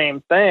 wrote the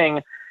same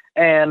thing.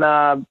 And,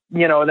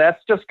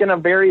 that's just going to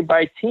vary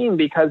by team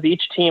because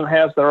each team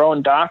has their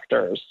own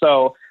doctors.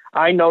 So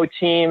I know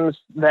teams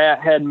that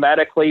had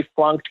medically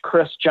flunked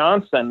Chris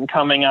Johnson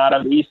coming out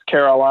of East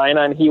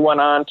Carolina, and he went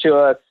on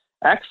to an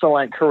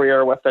excellent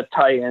career with the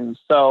Titans.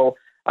 So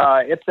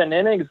it's an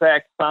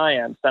inexact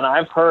science, and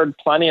I've heard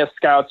plenty of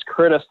scouts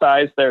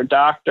criticize their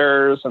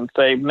doctors and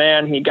say,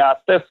 man, he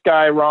got this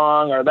guy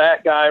wrong or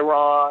that guy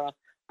wrong.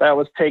 That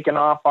was taken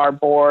off our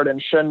board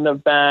and shouldn't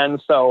have been.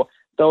 So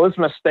those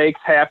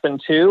mistakes happen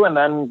too. And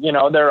then,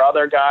 there are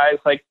other guys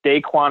like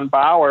Daquan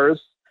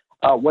Bowers,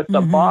 with the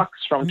Bucks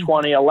from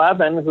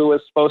 2011, who was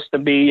supposed to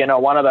be,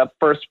 one of the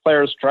first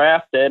players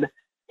drafted.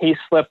 He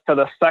slipped to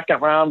the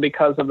 2nd round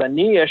because of a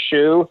knee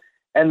issue.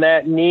 and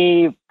that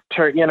knee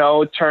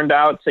turned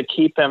out to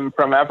keep him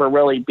from ever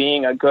really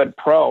being a good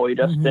pro. He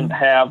just didn't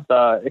have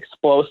the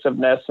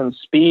explosiveness and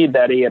speed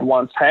that he had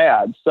once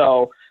had.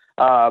 So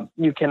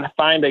you can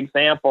find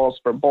examples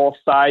for both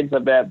sides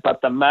of it,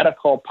 but the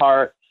medical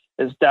part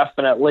is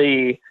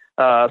definitely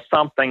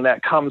something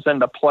that comes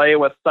into play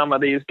with some of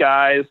these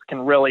guys,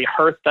 can really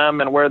hurt them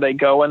and where they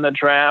go in the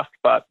draft.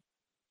 But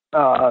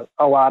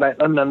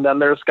and then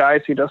there's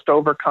guys who just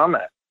overcome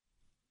it.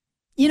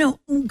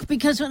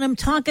 Because when I'm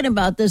talking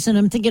about this and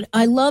I'm thinking,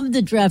 I love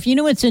the draft.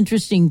 What's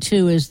interesting,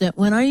 too, is that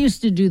when I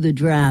used to do the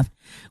draft,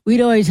 we'd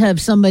always have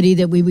somebody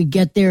that we would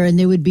get there and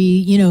they would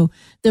be,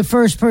 the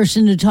first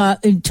person to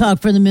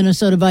talk for the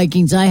Minnesota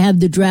Vikings. I have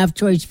the draft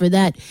choice for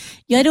that.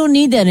 Yeah, I don't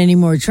need that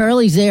anymore.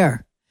 Charlie's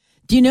there.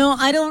 Do you know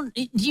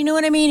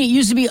what I mean? It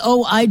used to be,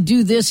 I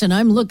do this and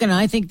I'm looking,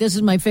 I think this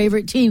is my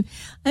favorite team.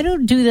 I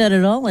don't do that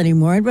at all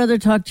anymore. I'd rather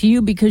talk to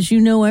you because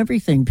you know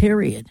everything,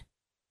 period.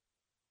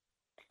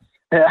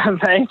 Yeah,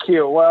 thank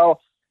you. Well,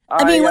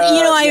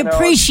 I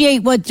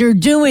appreciate what they're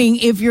doing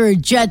if you're a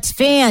Jets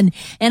fan,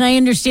 and I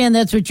understand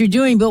that's what you're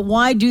doing, but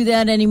why do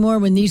that anymore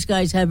when these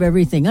guys have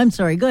everything? I'm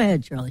sorry. Go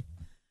ahead, Charlie.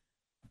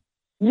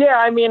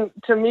 Yeah,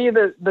 to me,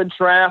 the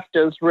draft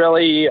is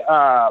really,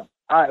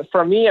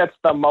 for me, it's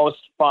the most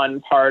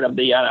fun part of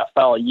the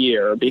NFL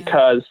year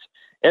because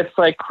it's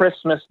like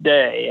Christmas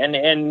Day,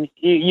 and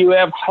you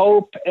have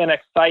hope and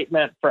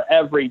excitement for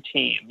every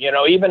team.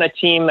 Even a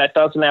team that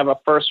doesn't have a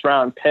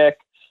first-round pick,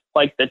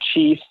 like the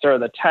Chiefs or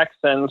the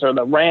Texans or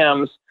the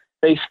Rams,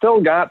 they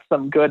still got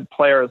some good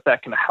players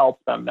that can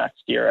help them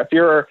next year.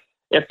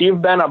 If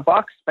you've been a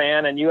Bucs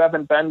fan and you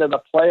haven't been to the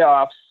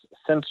playoffs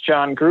since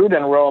John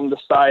Gruden roamed the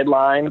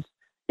sidelines,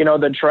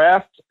 the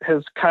draft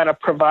has kind of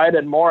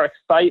provided more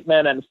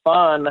excitement and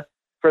fun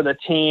for the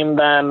team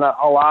than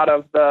a lot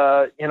of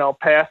the,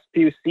 past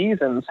few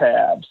seasons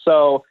have.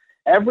 So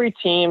every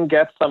team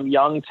gets some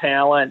young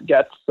talent,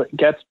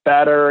 gets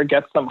better,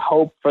 gets some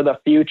hope for the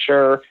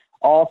future.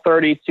 All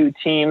 32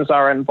 teams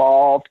are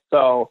involved.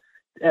 So,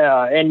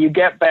 and you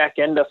get back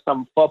into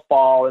some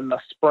football in the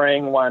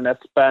spring when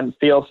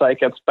feels like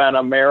it's been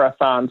a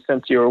marathon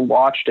since you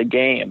watched a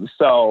game.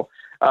 So,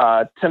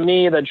 to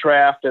me, the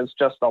draft is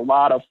just a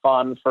lot of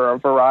fun for a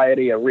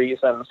variety of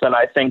reasons. And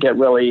I think it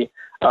really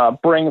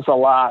brings a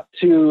lot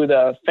to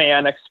the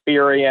fan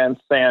experience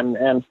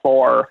and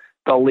for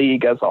the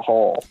league as a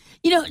whole.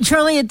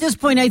 Charlie, at this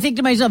point, I think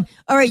to myself,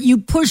 all right, you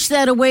push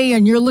that away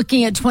and you're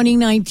looking at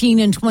 2019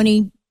 and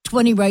 2020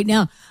 right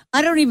now.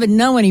 I don't even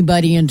know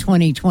anybody in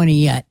 2020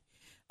 yet.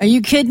 Are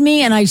you kidding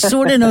me? And I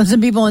sort of know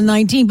some people in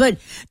 19, but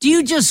do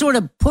you just sort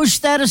of push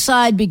that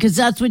aside because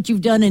that's what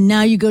you've done and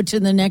now you go to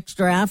the next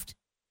draft?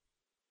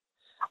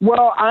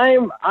 Well,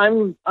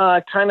 I'm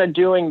kind of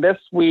doing this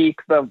week.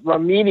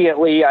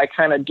 Immediately, I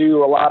kind of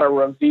do a lot of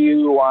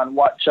review on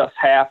what just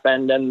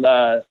happened in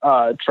the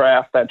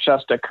draft that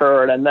just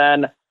occurred, and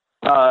then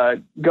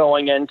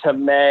going into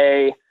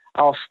May,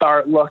 I'll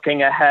start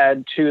looking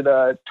ahead to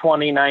the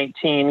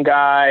 2019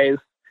 guys,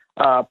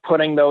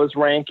 putting those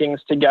rankings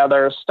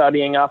together,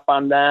 studying up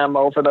on them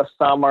over the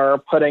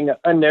summer, putting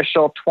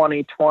initial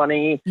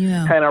 2020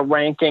 kind of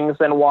rankings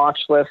and watch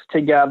lists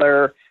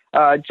together,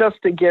 just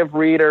to give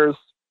readers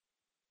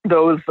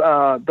those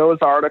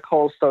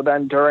articles. So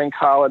then during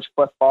college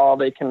football,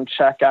 they can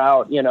check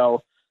out,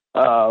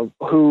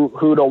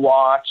 who to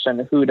watch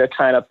and who to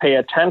kind of pay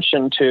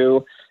attention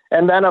to.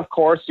 And then, of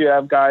course, you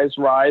have guys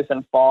rise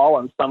and fall,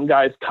 and some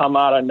guys come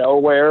out of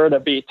nowhere to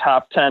be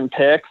top 10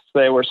 picks.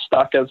 They were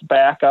stuck as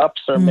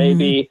backups or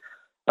maybe,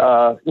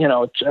 a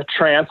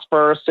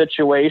transfer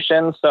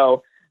situation.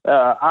 So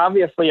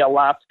obviously a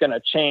lot's going to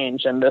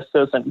change, and this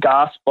isn't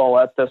gospel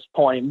at this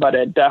point, but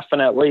it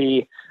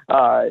definitely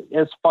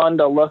is fun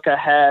to look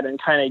ahead and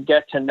kind of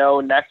get to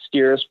know next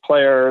year's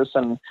players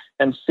and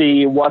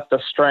see what the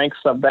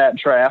strengths of that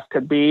draft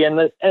could be.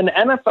 And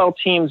NFL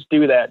teams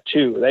do that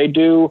too. They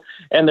do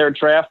in their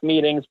draft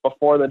meetings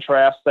before the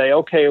draft say,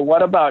 okay,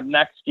 what about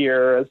next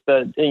year as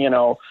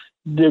the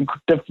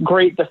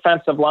great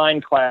defensive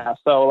line class.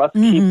 So let's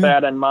keep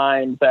that in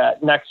mind,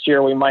 that next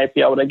year we might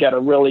be able to get a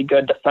really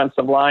good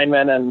defensive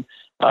lineman. And,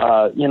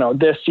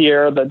 this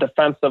year the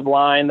defensive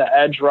line, the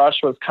edge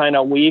rush was kind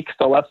of weak.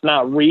 So let's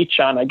not reach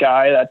on a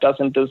guy that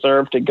doesn't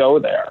deserve to go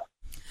there.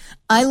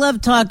 I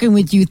love talking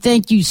with you.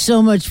 Thank you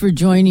so much for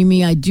joining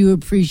me. I do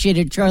appreciate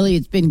it. Charlie,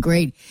 it's been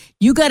great.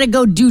 You got to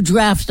go do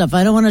draft stuff.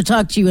 I don't want to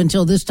talk to you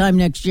until this time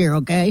next year,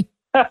 okay?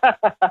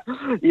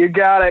 You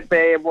got it,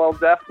 babe. We'll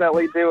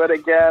definitely do it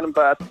again,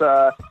 but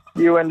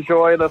you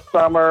enjoy the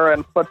summer,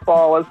 and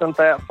football isn't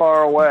that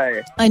far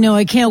away. I know.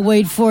 I can't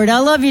wait for it. I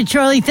love you,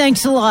 Charlie.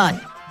 Thanks a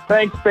lot.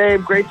 Thanks,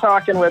 babe. Great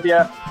talking with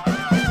you.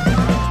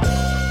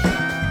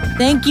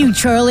 Thank you,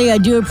 Charlie. I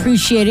do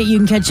appreciate it. You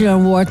can catch it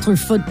on Walter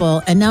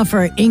Football. And now for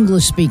our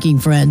English-speaking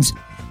friends,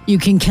 you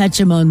can catch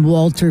him on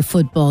Walter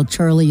Football.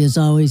 Charlie is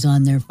always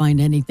on there.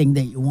 Find anything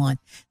that you want,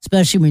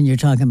 especially when you're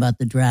talking about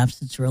the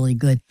drafts. It's really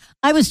good.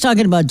 I was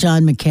talking about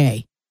John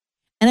McKay,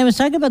 and I was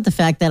talking about the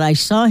fact that I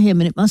saw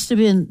him, and it must have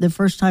been the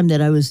first time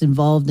that I was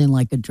involved in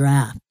like a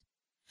draft.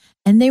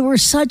 And they were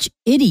such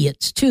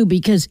idiots, too,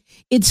 because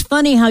it's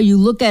funny how you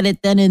look at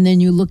it then and then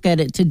you look at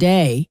it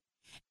today.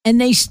 And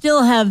they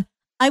still have,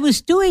 I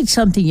was doing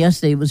something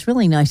yesterday. It was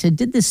really nice. I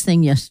did this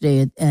thing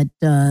yesterday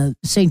at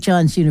St.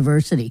 John's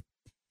University,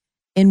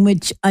 in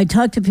which I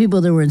talked to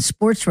people that were in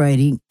sports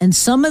writing. And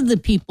some of the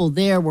people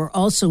there were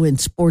also in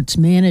sports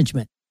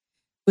management,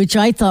 which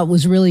I thought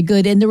was really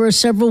good. And there were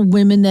several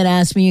women that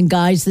asked me and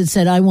guys that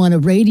said, I want a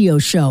radio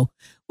show.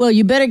 Well,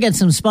 you better get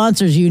some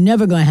sponsors. You're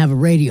never going to have a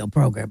radio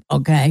program,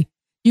 okay?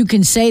 You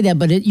can say that,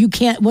 but you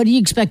can't. What do you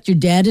expect? Your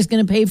dad is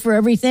going to pay for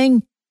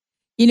everything?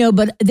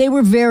 But they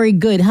were very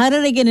good. How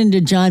did I get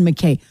into John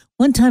McKay?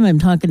 One time I'm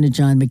talking to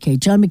John McKay.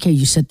 John McKay,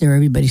 you sit there,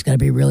 everybody's got to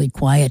be really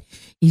quiet.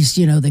 He's,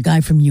 the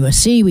guy from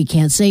USC. We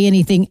can't say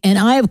anything. And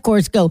I, of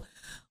course, go,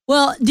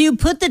 well, do you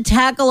put the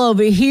tackle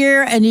over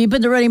here and you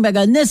put the running back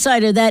on this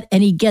side or that?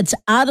 And he gets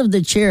out of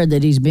the chair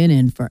that he's been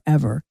in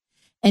forever.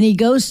 And he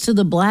goes to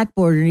the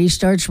blackboard and he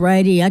starts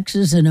writing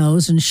X's and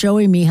O's and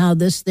showing me how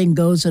this thing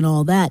goes and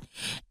all that.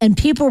 And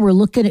people were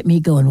looking at me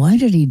going, why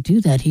did he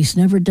do that? He's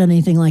never done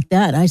anything like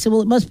that. I said,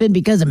 well, it must have been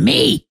because of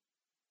me.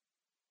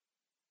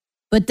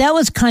 But that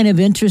was kind of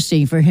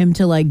interesting for him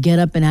to get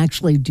up and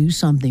actually do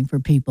something for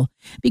people.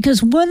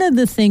 Because one of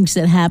the things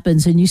that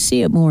happens, and you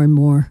see it more and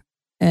more,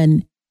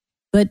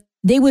 but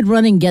they would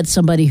run and get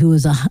somebody who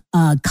was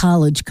a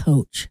college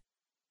coach.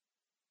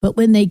 But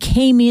when they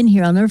came in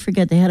here, I'll never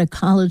forget, they had a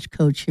college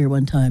coach here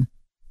one time.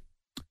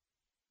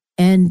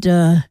 And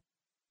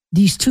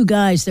these two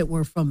guys that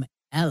were from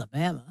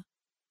Alabama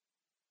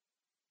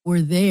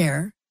were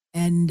there.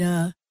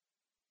 And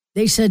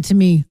they said to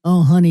me,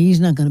 oh, honey,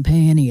 he's not going to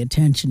pay any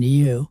attention to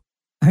you.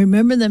 I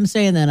remember them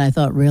saying that. I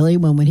thought, really?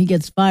 When he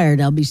gets fired,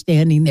 I'll be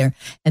standing there.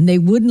 And they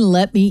wouldn't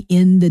let me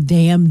in the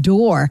damn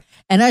door.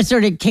 And I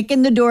started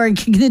kicking the door,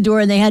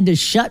 and they had to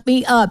shut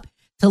me up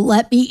to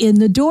let me in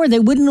the door. They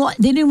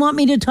didn't want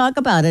me to talk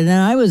about it.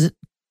 And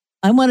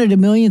I wanted a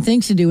million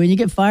things to do. When you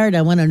get fired,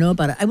 I want to know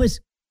about it.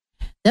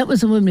 That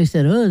was the woman who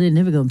said, oh, they're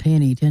never going to pay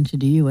any attention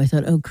to you. I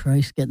thought, oh,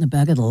 Christ, get in the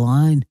back of the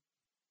line.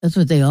 That's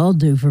what they all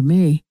do for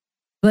me.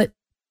 But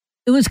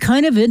it was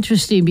kind of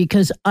interesting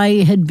because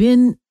I had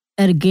been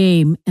at a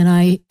game and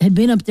I had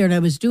been up there and I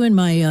was doing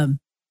my,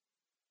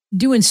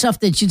 doing stuff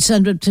that you'd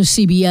send up to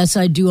CBS.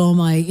 I'd do all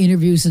my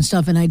interviews and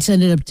stuff and I'd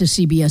send it up to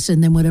CBS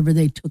and then whatever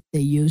they took, they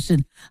used.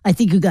 And I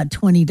think you got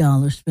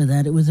 $20 for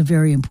that. It was a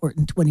very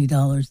important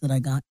 $20 that I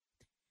got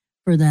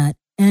for that.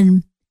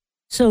 And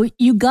so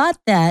you got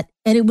that.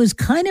 And it was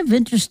kind of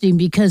interesting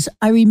because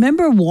I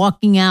remember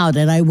walking out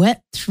and I went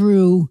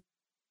through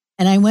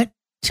and I went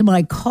to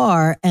my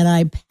car and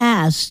I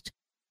passed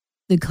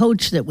the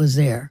coach that was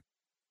there.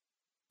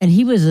 And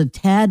he was a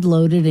tad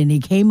loaded and he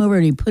came over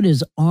and he put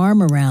his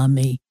arm around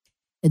me.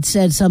 It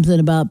said something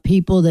about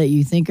people that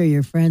you think are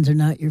your friends are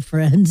not your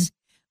friends,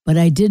 but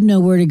I didn't know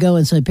where to go.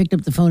 And so I picked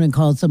up the phone and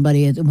called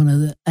somebody at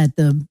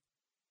the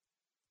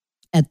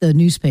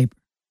newspaper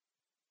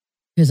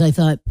because I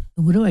thought,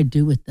 what do I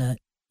do with that?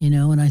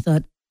 And I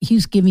thought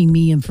he's giving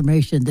me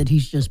information that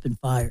he's just been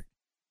fired.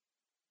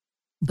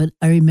 But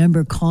I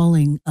remember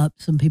calling up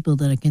some people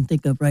that I can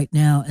think of right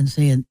now and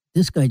saying,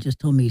 this guy just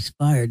told me he's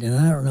fired and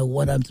I don't know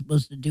what I'm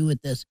supposed to do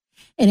with this.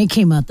 And it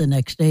came out the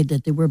next day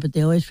that they were, but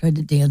they always tried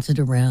to dance it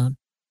around.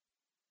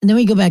 And then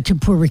we go back to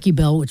poor Ricky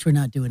Bell, which we're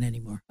not doing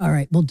anymore. All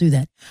right, we'll do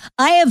that.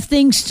 I have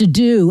things to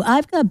do.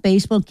 I've got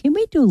baseball. Can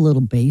we do a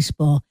little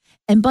baseball?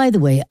 And by the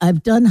way,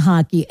 I've done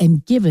hockey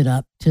and give it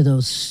up to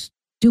those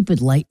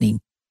stupid Lightning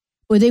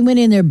where they went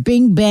in there,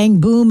 bing, bang,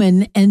 boom,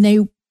 and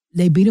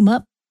they beat them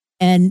up.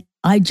 And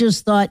I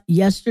just thought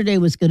yesterday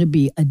was going to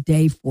be a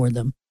day for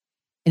them.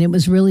 And it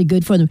was really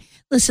good for them.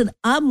 Listen,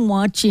 I'm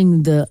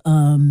watching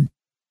the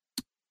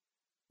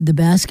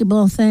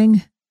basketball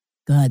thing.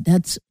 God,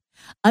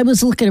 I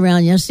was looking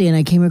around yesterday and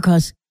I came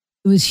across,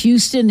 it was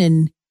Houston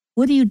and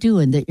what are you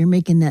doing that you're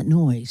making that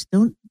noise?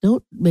 Don't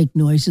make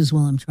noises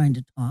while I'm trying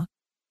to talk.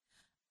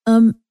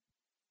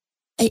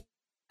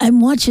 I'm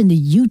watching the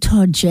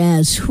Utah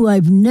Jazz, who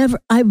I've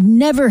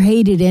never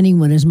hated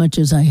anyone as much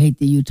as I hate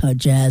the Utah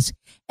Jazz.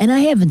 And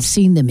I haven't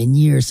seen them in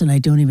years and I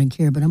don't even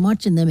care, but I'm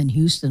watching them in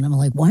Houston. I'm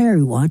like, why are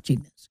we watching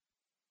this?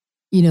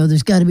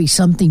 There's got to be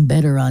something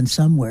better on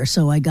somewhere.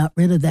 So I got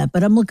rid of that,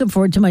 but I'm looking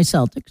forward to my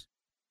Celtics.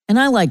 And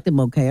I like them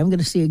okay. I'm going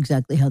to see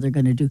exactly how they're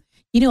going to do.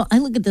 I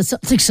look at the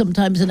Celtics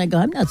sometimes and I go,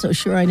 I'm not so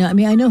sure I know. I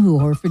mean, I know who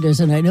Horford is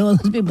and I know all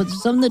those people, but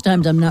some of the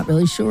times I'm not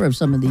really sure of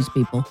some of these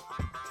people.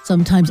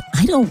 Sometimes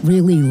I don't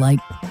really like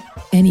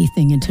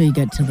anything until you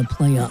get to the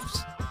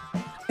playoffs.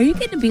 Are you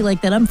going to be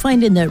like that? I'm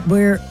finding that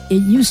where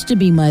it used to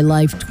be my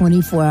life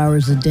 24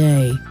 hours a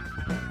day,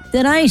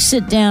 that I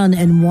sit down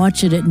and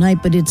watch it at night,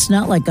 but it's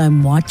not like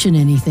I'm watching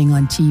anything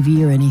on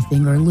TV or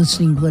anything or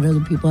listening to what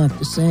other people have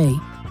to say.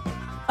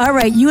 All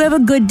right, you have a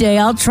good day.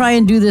 I'll try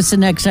and do this the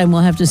next time.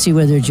 We'll have to see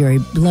whether Jerry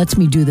lets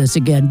me do this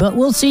again. But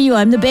we'll see you.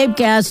 I'm the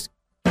Babecast.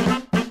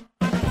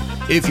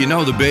 If you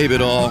know the Babe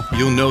at all,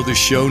 you'll know the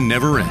show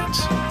never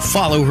ends.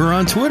 Follow her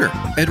on Twitter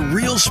at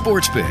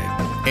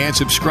RealSportsBabe and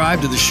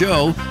subscribe to the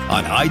show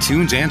on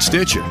iTunes and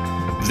Stitcher.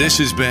 This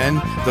has been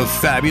the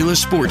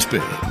Fabulous Sports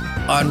Babe.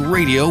 on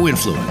Radio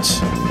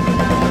Influence.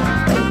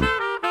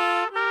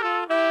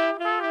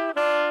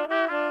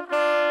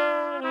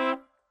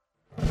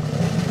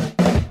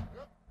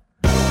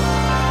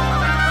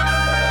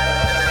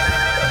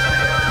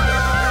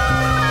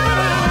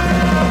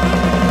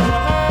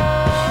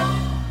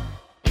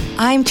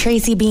 I'm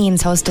Tracy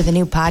Beans, host of the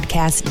new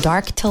podcast,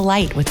 Dark to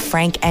Light with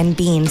Frank and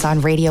Beans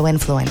on Radio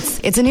Influence.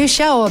 It's a new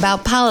show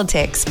about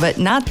politics, but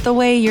not the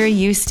way you're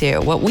used to.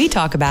 What we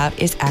talk about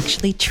is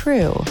actually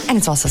true. And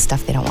it's also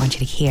stuff they don't want you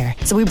to hear.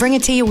 So we bring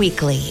it to you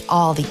weekly.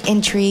 All the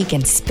intrigue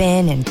and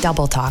spin and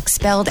double talk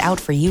spelled out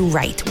for you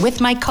right.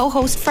 With my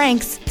co-host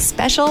Frank's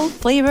special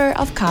flavor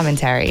of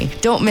commentary.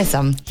 Don't miss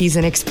him. He's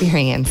an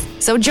experience.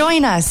 So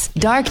join us.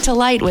 Dark to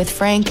Light with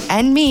Frank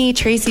and me,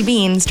 Tracy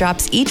Beans,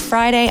 drops each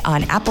Friday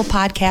on Apple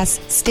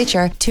Podcasts,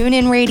 Stitcher,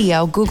 TuneIn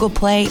Radio, Google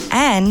Play,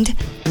 and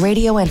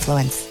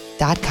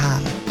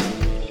RadioInfluence.com.